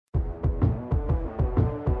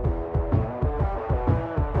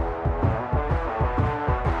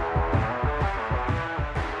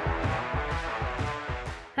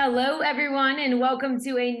Hello, everyone, and welcome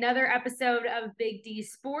to another episode of Big D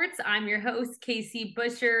Sports. I'm your host, Casey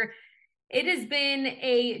Busher. It has been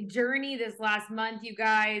a journey this last month, you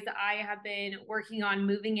guys. I have been working on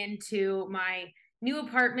moving into my new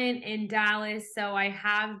apartment in Dallas, so I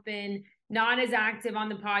have been not as active on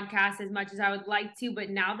the podcast as much as I would like to, but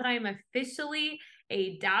now that I am officially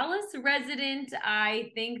a Dallas resident,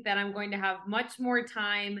 I think that I'm going to have much more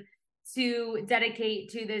time to dedicate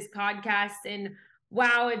to this podcast. And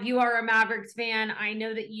wow, if you are a Mavericks fan, I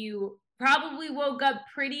know that you probably woke up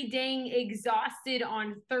pretty dang exhausted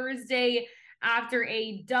on Thursday after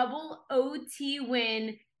a double OT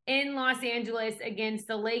win in Los Angeles against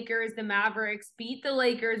the Lakers. The Mavericks beat the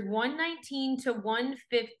Lakers 119 to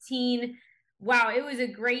 115. Wow, it was a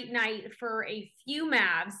great night for a few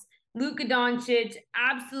Mavs. Luka Doncic,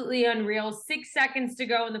 absolutely unreal. 6 seconds to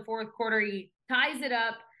go in the fourth quarter. He ties it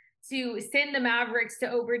up to send the Mavericks to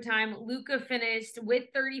overtime. Luka finished with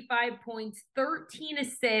 35 points, 13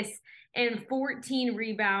 assists, and 14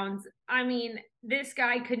 rebounds. I mean, this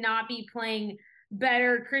guy could not be playing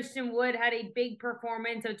better. Christian Wood had a big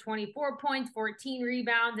performance of 24 points, 14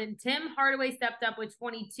 rebounds, and Tim Hardaway stepped up with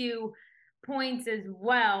 22 points as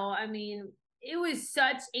well. I mean, it was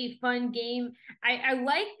such a fun game. I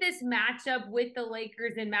like this matchup with the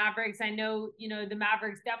Lakers and Mavericks. I know, the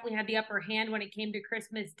Mavericks definitely had the upper hand when it came to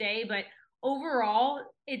Christmas Day, but overall,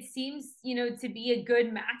 it seems, to be a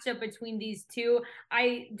good matchup between these two.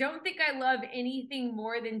 I don't think I love anything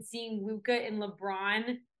more than seeing Luka and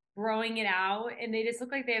LeBron throwing it out, and they just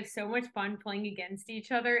look like they have so much fun playing against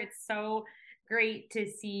each other. It's so great to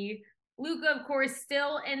see. Luka, of course,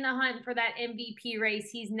 still in the hunt for that MVP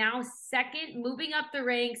race. He's now second, moving up the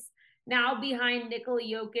ranks, now behind Nikola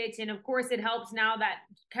Jokic. And of course, it helps now that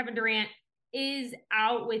Kevin Durant is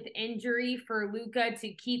out with injury for Luka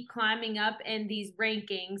to keep climbing up in these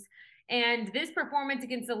rankings. And this performance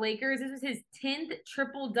against the Lakers, this was his 10th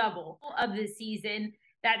triple-double of the season.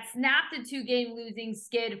 That snapped a two-game losing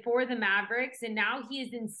skid for the Mavericks. And now he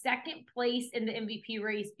is in second place in the MVP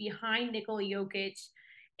race behind Nikola Jokic.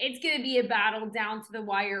 It's going to be a battle down to the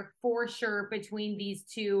wire for sure between these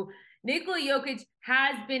two. Nikola Jokic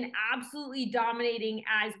has been absolutely dominating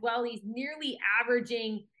as well. He's nearly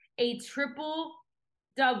averaging a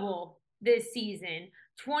triple-double this season.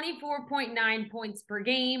 24.9 points per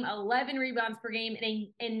game, 11 rebounds per game,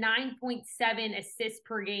 and 9.7 assists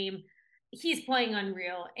per game. He's playing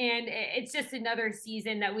unreal. And it's just another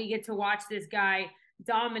season that we get to watch this guy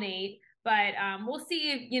dominate. But we'll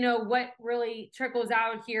see, what really trickles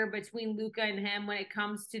out here between Luka and him when it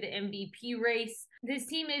comes to the MVP race. This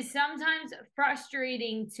team is sometimes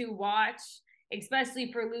frustrating to watch,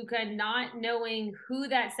 especially for Luka, not knowing who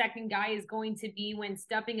that second guy is going to be when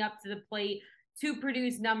stepping up to the plate to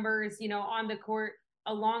produce numbers, on the court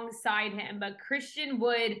alongside him. But Christian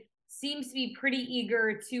Wood seems to be pretty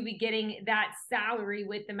eager to be getting that salary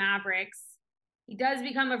with the Mavericks. He does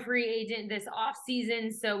become a free agent this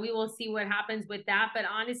offseason, so we will see what happens with that. But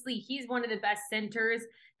honestly, he's one of the best centers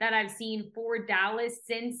that I've seen for Dallas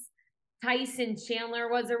since Tyson Chandler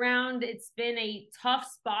was around. It's been a tough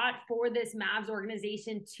spot for this Mavs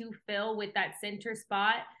organization to fill with that center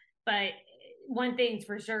spot. But one thing's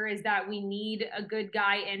for sure is that we need a good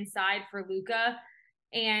guy inside for Luka.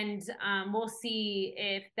 And we'll see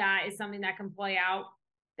if that is something that can play out.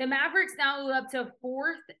 The Mavericks now move up to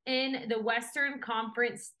fourth in the Western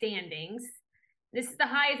Conference standings. This is the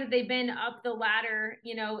highest that they've been up the ladder,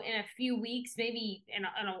 in a few weeks, maybe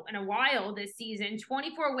in a while this season.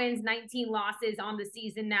 24 wins, 19 losses on the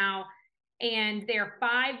season now. And they're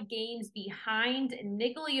 5 games behind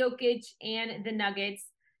Nikola Jokic and the Nuggets.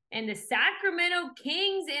 And the Sacramento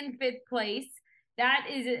Kings in 5th place. That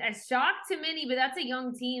is a shock to many, but that's a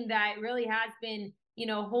young team that really has been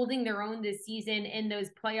holding their own this season in those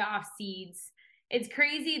playoff seeds. It's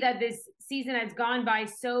crazy that this season has gone by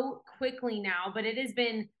so quickly now, but it has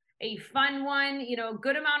been a fun one.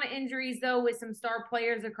 Good amount of injuries, though, with some star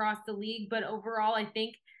players across the league. But overall, I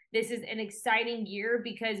think this is an exciting year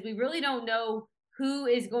because we really don't know who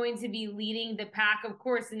is going to be leading the pack. Of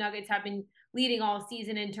course, the Nuggets have been leading all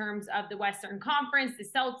season in terms of the Western Conference, the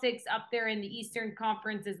Celtics up there in the Eastern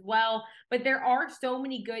Conference as well. But there are so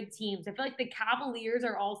many good teams. I feel like the Cavaliers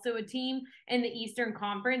are also a team in the Eastern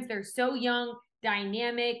Conference. They're so young,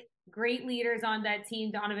 dynamic, great leaders on that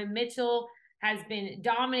team. Donovan Mitchell has been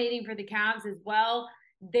dominating for the Cavs as well.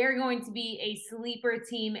 They're going to be a sleeper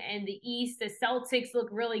team in the East. The Celtics look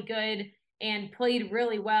really good and played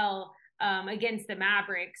really well against the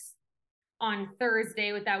Mavericks on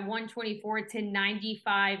Thursday with that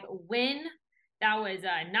 124-95 win. That was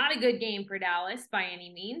not a good game for Dallas by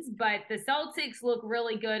any means, but the Celtics look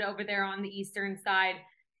really good over there on the Eastern side.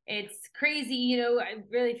 It's crazy, it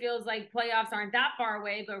really feels like playoffs aren't that far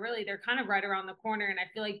away, but really they're kind of right around the corner. And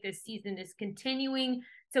I feel like this season is continuing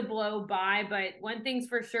to blow by. But one thing's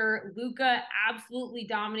for sure, Luka absolutely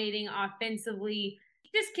dominating offensively. He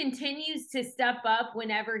just continues to step up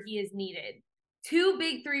whenever he is needed. 2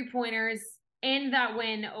 big 3-pointers in that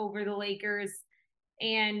win over the Lakers.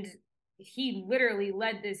 And he literally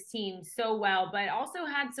led this team so well, but also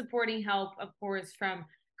had supporting help, of course, from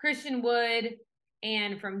Christian Wood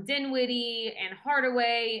and from Dinwiddie and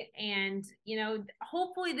Hardaway. And,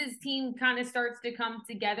 hopefully this team kind of starts to come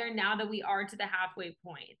together now that we are to the halfway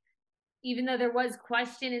point. Even though there was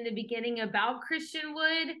question in the beginning about Christian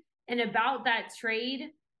Wood and about that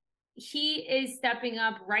trade, he is stepping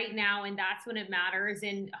up right now, and that's when it matters.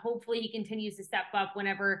 And hopefully he continues to step up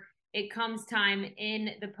whenever it comes time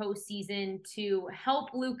in the postseason to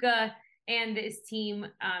help Luka and this team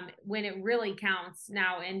when it really counts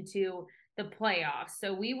now into the playoffs.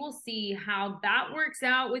 So we will see how that works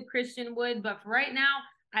out with Christian Wood. But for right now,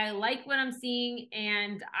 I like what I'm seeing,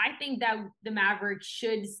 and I think that the Mavericks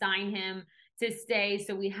should sign him to stay.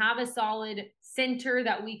 So we have a solid center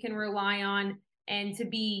that we can rely on and to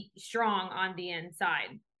be strong on the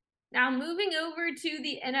inside. Now, moving over to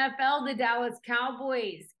the NFL, the Dallas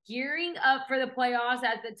Cowboys gearing up for the playoffs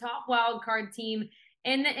as the top wildcard team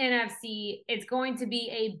in the NFC. It's going to be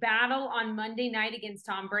a battle on Monday night against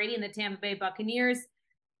Tom Brady and the Tampa Bay Buccaneers.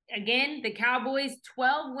 Again, the Cowboys,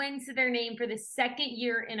 12 wins to their name for the second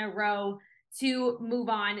year in a row to move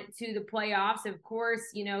on to the playoffs. Of course,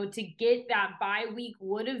 to get that bye week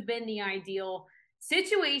would have been the ideal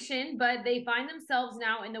situation, but they find themselves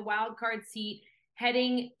now in the wild card seat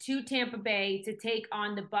heading to Tampa Bay to take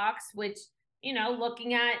on the Bucs, which,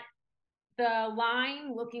 looking at the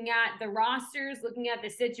line, looking at the rosters, looking at the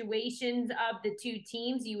situations of the two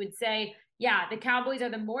teams, you would say, yeah, the Cowboys are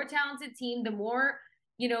the more talented team, the more,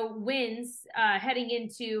 wins heading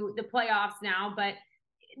into the playoffs now. But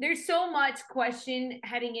there's so much question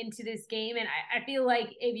heading into this game. And I feel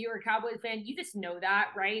like if you're a Cowboys fan, you just know that,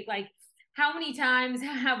 right? Like, how many times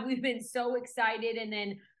have we been so excited and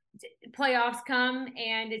then playoffs come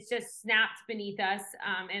and it's just snapped beneath us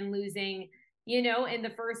and losing, in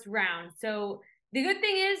the first round. So the good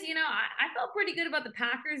thing is, I felt pretty good about the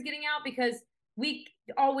Packers getting out because we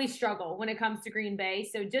always struggle when it comes to Green Bay.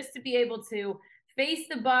 So just to be able to face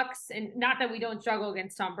the Bucs, and not that we don't struggle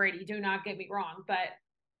against Tom Brady, do not get me wrong, but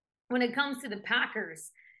when it comes to the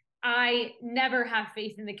Packers, I never have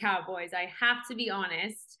faith in the Cowboys. I have to be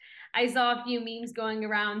honest. I saw a few memes going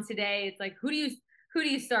around today. It's like, who do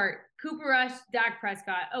you start? Cooper Rush, Dak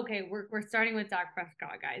Prescott. Okay, we're starting with Dak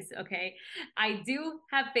Prescott, guys. Okay, I do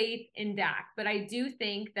have faith in Dak, but I do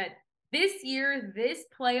think that this year, this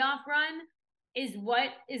playoff run is what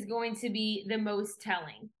is going to be the most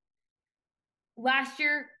telling. Last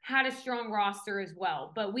year had a strong roster as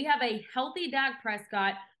well, but we have a healthy Dak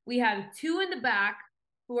Prescott. We have 2 in the back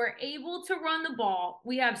who are able to run the ball.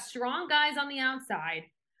 We have strong guys on the outside.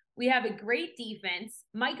 We have a great defense.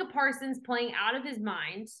 Micah Parsons playing out of his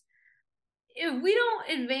mind. If we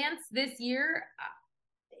don't advance this year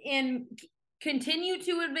and continue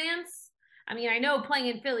to advance, I mean, I know playing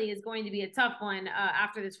in Philly is going to be a tough one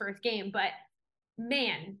after this first game, but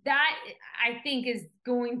man, that I think is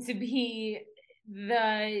going to be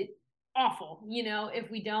the awful,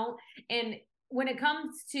 if we don't. And when it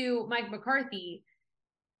comes to Mike McCarthy,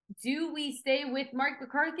 do we stay with Mike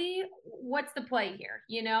McCarthy? What's the play here?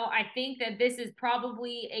 I think that this is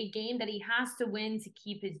probably a game that he has to win to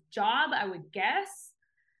keep his job, I would guess.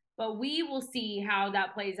 But we will see how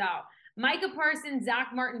that plays out. Micah Parsons, Zach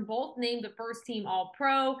Martin, both named the first team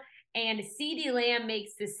All-Pro, and CeeDee Lamb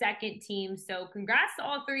makes the second team. So congrats to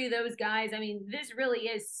all 3 of those guys. I mean, this really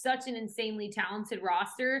is such an insanely talented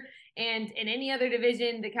roster. And in any other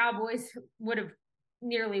division, the Cowboys would have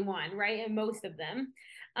nearly won, right? And most of them.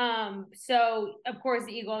 So of course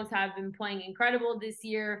the Eagles have been playing incredible this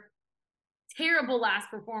year. Terrible last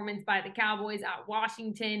performance by the Cowboys at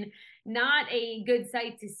Washington. Not a good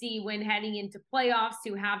sight to see when heading into playoffs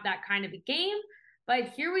to have that kind of a game.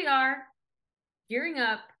 But here we are gearing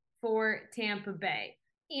up for Tampa Bay.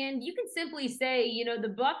 And you can simply say, the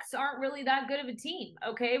Bucs aren't really that good of a team.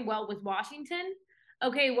 Okay, well, was Washington?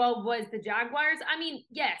 Okay, well, was the Jaguars? I mean,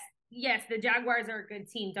 yes, the Jaguars are a good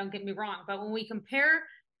team, don't get me wrong. But when we compare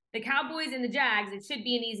the Cowboys and the Jags, it should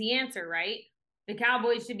be an easy answer, right? The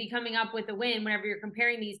Cowboys should be coming up with a win whenever you're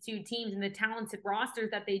comparing these two teams and the talented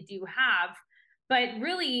rosters that they do have. But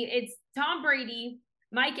really, it's Tom Brady,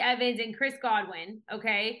 Mike Evans, and Chris Godwin,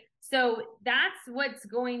 okay? So that's what's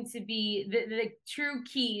going to be the true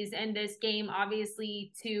keys in this game,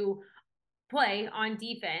 obviously, to play on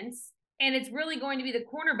defense. And it's really going to be the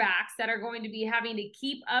cornerbacks that are going to be having to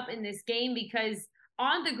keep up in this game, because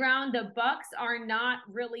on the ground, the Bucs are not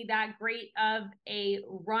really that great of a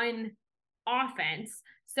run offense.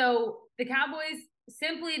 So the Cowboys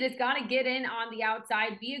simply just got to get in on the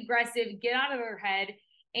outside, be aggressive, get out of their head,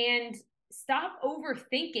 and stop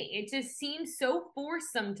overthinking. It just seems so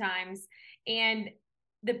forced sometimes, and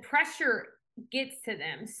the pressure gets to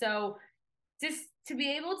them. So just to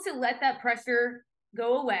be able to let that pressure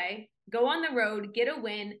go away, go on the road, get a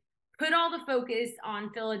win, put all the focus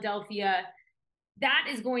on Philadelphia, that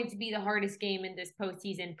is going to be the hardest game in this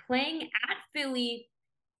postseason. Playing at Philly,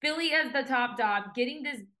 Philly as the top dog, getting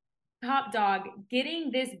this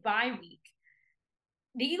bye week.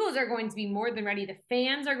 The Eagles are going to be more than ready. The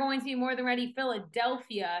fans are going to be more than ready.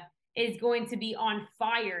 Philadelphia is going to be on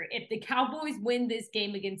fire if the Cowboys win this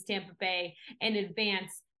game against Tampa Bay and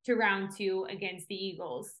advance to round 2 against the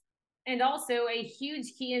Eagles. And also a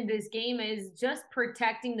huge key in this game is just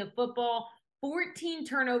protecting the football. 14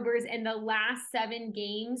 turnovers in the last 7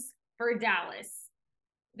 games for Dallas.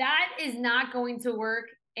 That is not going to work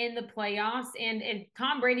in the playoffs. And if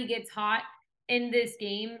Tom Brady gets hot in this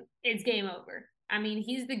game, it's game over. I mean,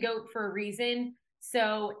 he's the GOAT for a reason.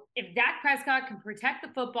 So if Dak Prescott can protect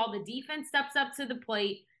the football, the defense steps up to the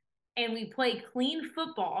plate, and we play clean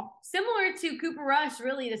football, similar to Cooper Rush,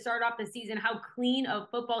 really, to start off the season, how clean of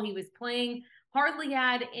football he was playing, hardly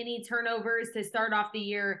had any turnovers to start off the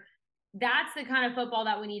year. That's the kind of football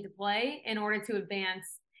that we need to play in order to advance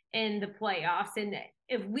in the playoffs. And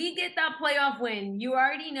if we get that playoff win, you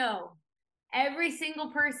already know every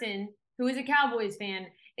single person who is a Cowboys fan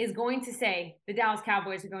is going to say the Dallas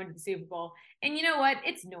Cowboys are going to the Super Bowl. And you know what?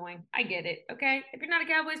 It's annoying. I get it. Okay. If you're not a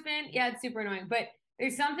Cowboys fan, yeah, it's super annoying. But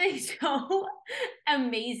there's something so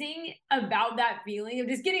amazing about that feeling of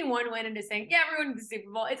just getting one win and just saying, yeah, we're going to the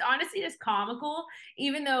Super Bowl. It's honestly just comical,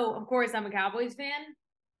 even though, of course, I'm a Cowboys fan.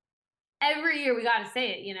 Every year we got to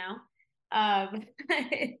say it, you know. I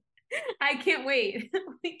can't wait.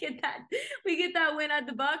 we get that win at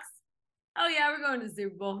the Bucs. Oh yeah, we're going to the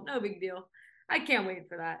Super Bowl. No big deal. I can't wait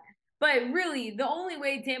for that. But really, the only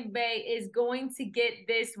way Tampa Bay is going to get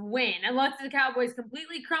this win, unless the Cowboys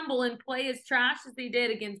completely crumble and play as trash as they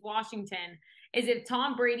did against Washington, is if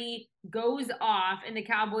Tom Brady goes off and the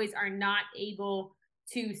Cowboys are not able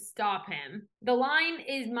to stop him. The line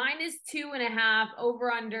is -2.5, over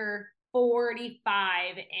under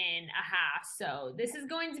 45.5. So this is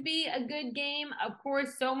going to be a good game. Of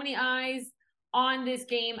course, so many eyes on this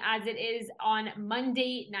game as it is on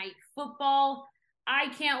Monday Night Football. I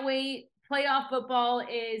can't wait. Playoff football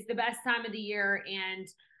is the best time of the year, and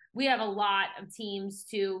we have a lot of teams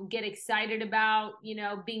to get excited about, you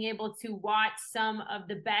know, being able to watch some of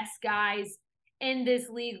the best guys in this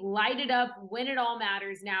league light it up when it all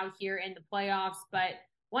matters now here in the playoffs. But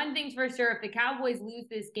one thing's for sure, if the Cowboys lose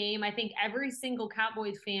this game, I think every single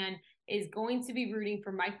Cowboys fan is going to be rooting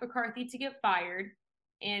for Mike McCarthy to get fired.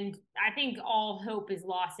 And I think all hope is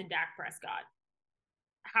lost in Dak Prescott.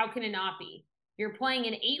 How can it not be? You're playing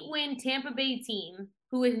an 8-win Tampa Bay team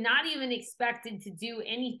who is not even expected to do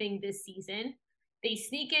anything this season. They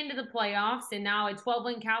sneak into the playoffs, and now a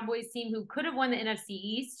 12-win Cowboys team who could have won the NFC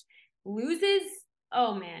East loses.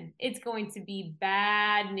 Oh, man, it's going to be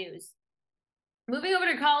bad news. Moving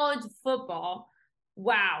over to college football.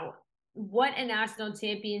 Wow, what a national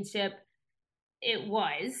championship it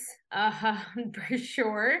was, for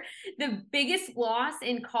sure. The biggest loss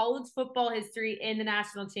in college football history in the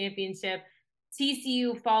national championship.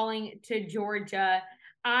 TCU falling to Georgia.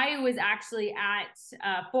 I was actually at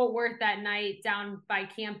Fort Worth that night down by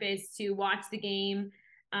campus to watch the game.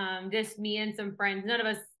 Just me and some friends. None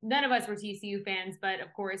of us were TCU fans, but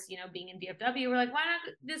of course, you know, being in DFW, we're like, why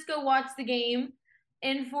not just go watch the game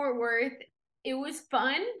in Fort Worth? It was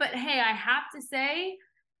fun, but hey, I have to say,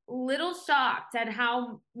 little shocked at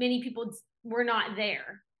how many people were not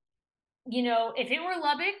there. You know, if it were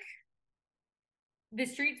Lubbock, the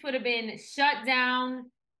streets would have been shut down.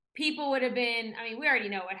 People would have been, I mean, we already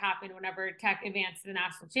know what happened whenever Tech advanced to the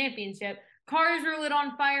national championship. Cars were lit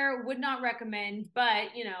on fire, would not recommend,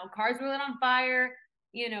 but, you know, cars were lit on fire.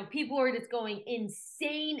 You know, people were just going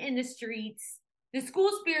insane in the streets. The school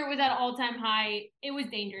spirit was at all-time high. It was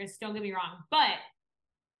dangerous, don't get me wrong, but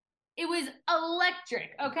it was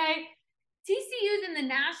electric, okay? TCU's in the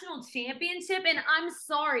national championship, and I'm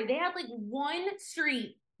sorry, they had like one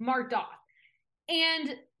street marked off.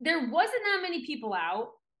 And there wasn't that many people out.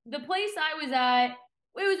 The place I was at,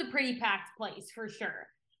 it was a pretty packed place for sure.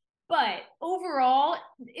 But overall,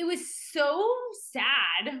 it was so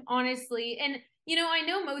sad, honestly. And, you know, I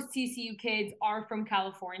know most TCU kids are from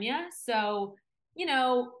California. So, you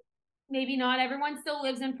know, maybe not everyone still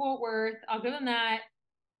lives in Fort Worth. I'll give them that.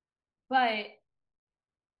 But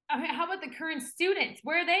I mean, how about the current students?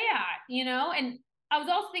 Where are they at? And I was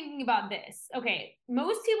also thinking about this. Okay,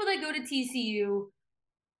 most people that go to TCU,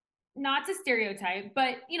 not to stereotype,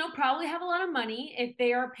 but probably have a lot of money if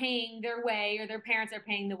they are paying their way or their parents are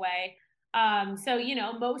paying the way. So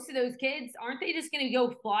most of those kids, aren't they just going to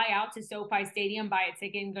go fly out to SoFi Stadium, buy a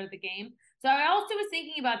ticket, and go to the game? So I also was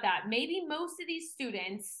thinking about that. Maybe most of these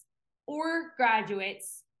students or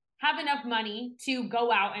graduates have enough money to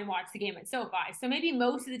go out and watch the game at SoFi. So maybe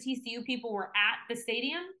most of the TCU people were at the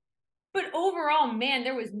stadium. But overall, man,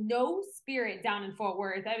 there was no spirit down in Fort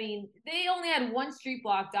Worth. I mean, they only had one street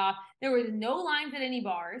blocked off. There was no lines at any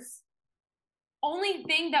bars. Only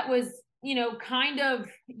thing that was, kind of,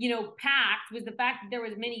 packed was the fact that there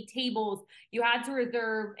was many tables you had to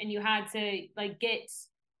reserve and you had to get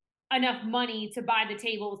enough money to buy the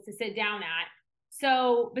tables to sit down at.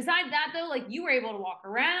 So besides that though, you were able to walk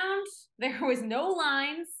around. There was no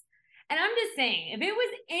lines. And I'm just saying, if it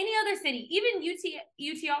was any other city, even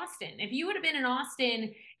UT Austin, if you would have been in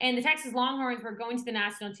Austin and the Texas Longhorns were going to the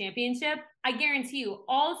national championship, I guarantee you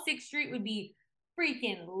all 6th Street would be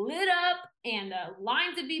freaking lit up and the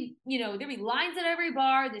lines would be, there'd be lines at every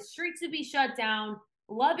bar. The streets would be shut down.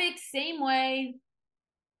 Lubbock, same way.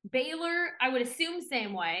 Baylor, I would assume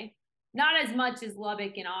same way. Not as much as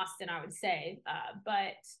Lubbock and Austin, I would say.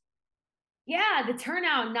 But yeah, the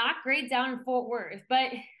turnout, not great down in Fort Worth. But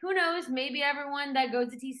who knows? Maybe everyone that goes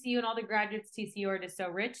to TCU and all the graduates of TCU are just so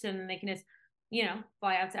rich and they can just,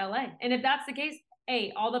 fly out to LA. And if that's the case,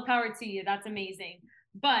 hey, all the power to you. That's amazing.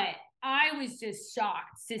 But I was just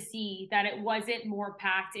shocked to see that it wasn't more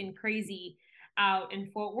packed and crazy out in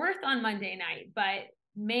Fort Worth on Monday night. But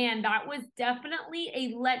man, that was definitely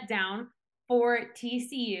a letdown for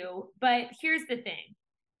TCU. But here's the thing.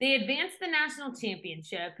 They advanced the national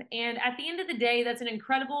championship. And at the end of the day, that's an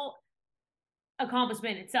incredible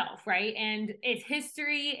accomplishment itself, right? And it's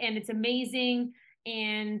history and it's amazing.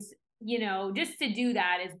 And, just to do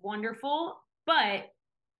that is wonderful. But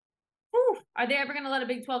are they ever going to let a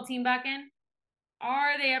Big 12 team back in?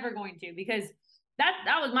 Are they ever going to? Because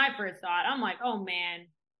that was my first thought. I'm like, oh man,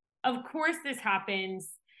 of course this happens.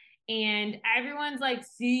 And everyone's like,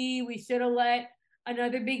 see, we should have let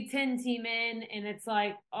another Big 10 team in. And it's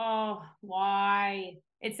like, oh, why?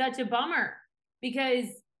 It's such a bummer because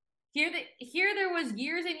here there was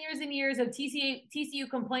years and years and years of TCU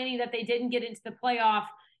complaining that they didn't get into the playoff,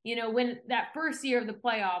 when that first year of the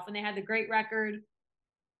playoff, when they had the great record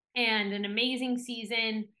and an amazing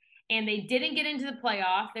season, and they didn't get into the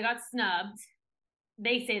playoff. They got snubbed.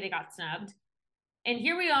 They say they got snubbed. And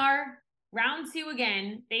here we are, round 2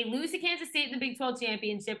 again. They lose to Kansas State in the Big 12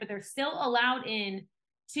 championship, but they're still allowed in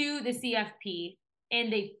to the CFP,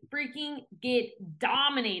 and they freaking get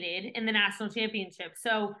dominated in the national championship.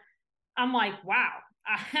 So I'm like, wow,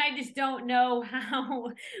 I just don't know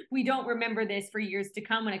how we don't remember this for years to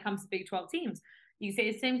come when it comes to Big 12 teams. You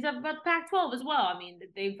say the same stuff about the Pac-12 as well. I mean,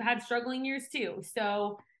 they've had struggling years too.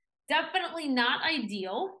 So definitely not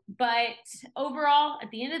ideal, but overall,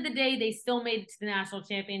 at the end of the day, they still made it to the national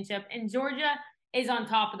championship, and Georgia is on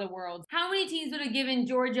top of the world. How many teams would have given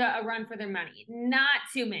Georgia a run for their money? Not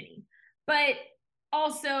too many. But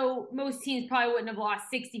also, most teams probably wouldn't have lost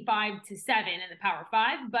 65-7 in the Power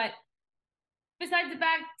 5. But besides the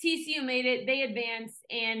fact TCU made it, they advanced,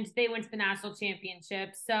 and they went to the national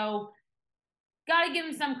championship. So got to give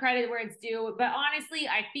them some credit where it's due. But honestly,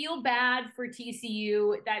 I feel bad for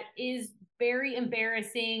TCU. That is very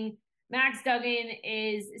embarrassing. Max Duggan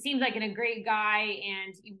seems like a great guy,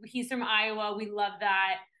 and he's from Iowa. We love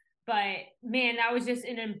that. But man, that was just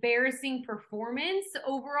an embarrassing performance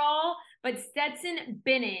overall. But Stetson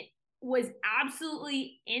Bennett was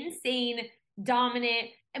absolutely insane, dominant.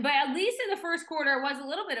 But at least in the first quarter, it was a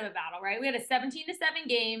little bit of a battle, right? We had a 17-7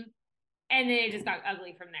 game, and then it just got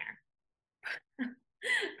ugly from there.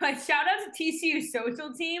 But shout out to TCU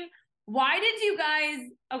social team. Why did you guys,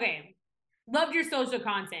 okay, loved your social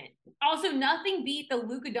content. Also, nothing beat the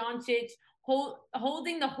Luka Doncic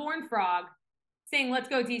holding the horn frog, saying, let's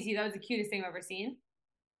go TCU. That was the cutest thing I've ever seen.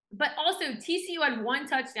 But also, TCU had 1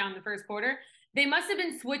 touchdown in the first quarter. They must have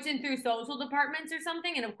been switching through social departments or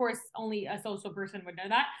something. And of course, only a social person would know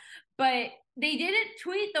that. But they didn't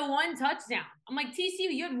tweet the 1 touchdown. I'm like, TCU,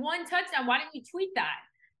 you had 1 touchdown. Why didn't you tweet that?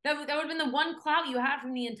 That would have been the one clout you had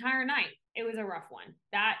from the entire night. It was a rough one.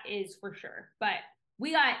 That is for sure. But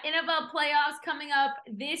we got NFL playoffs coming up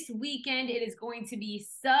this weekend. It is going to be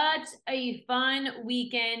such a fun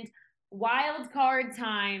weekend. Wild card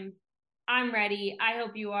time. I'm ready. I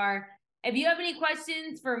hope you are. If you have any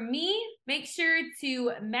questions for me, make sure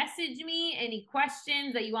to message me any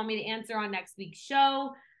questions that you want me to answer on next week's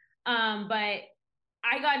show. But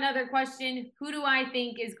I got another question. Who do I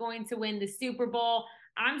think is going to win the Super Bowl?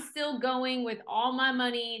 I'm still going with all my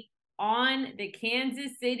money on the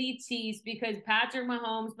Kansas City Chiefs because Patrick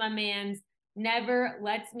Mahomes, my man's, never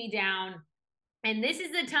lets me down. And this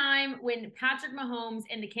is the time when Patrick Mahomes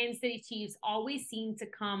and the Kansas City Chiefs always seem to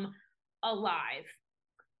come alive.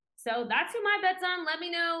 So that's who my bet's on. Let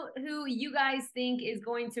me know who you guys think is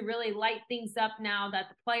going to really light things up now that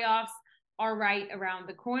the playoffs are right around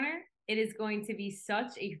the corner. It is going to be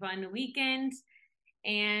such a fun weekend.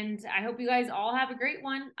 And I hope you guys all have a great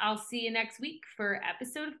one. I'll see you next week for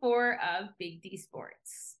episode 4 of Big D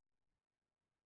Sports.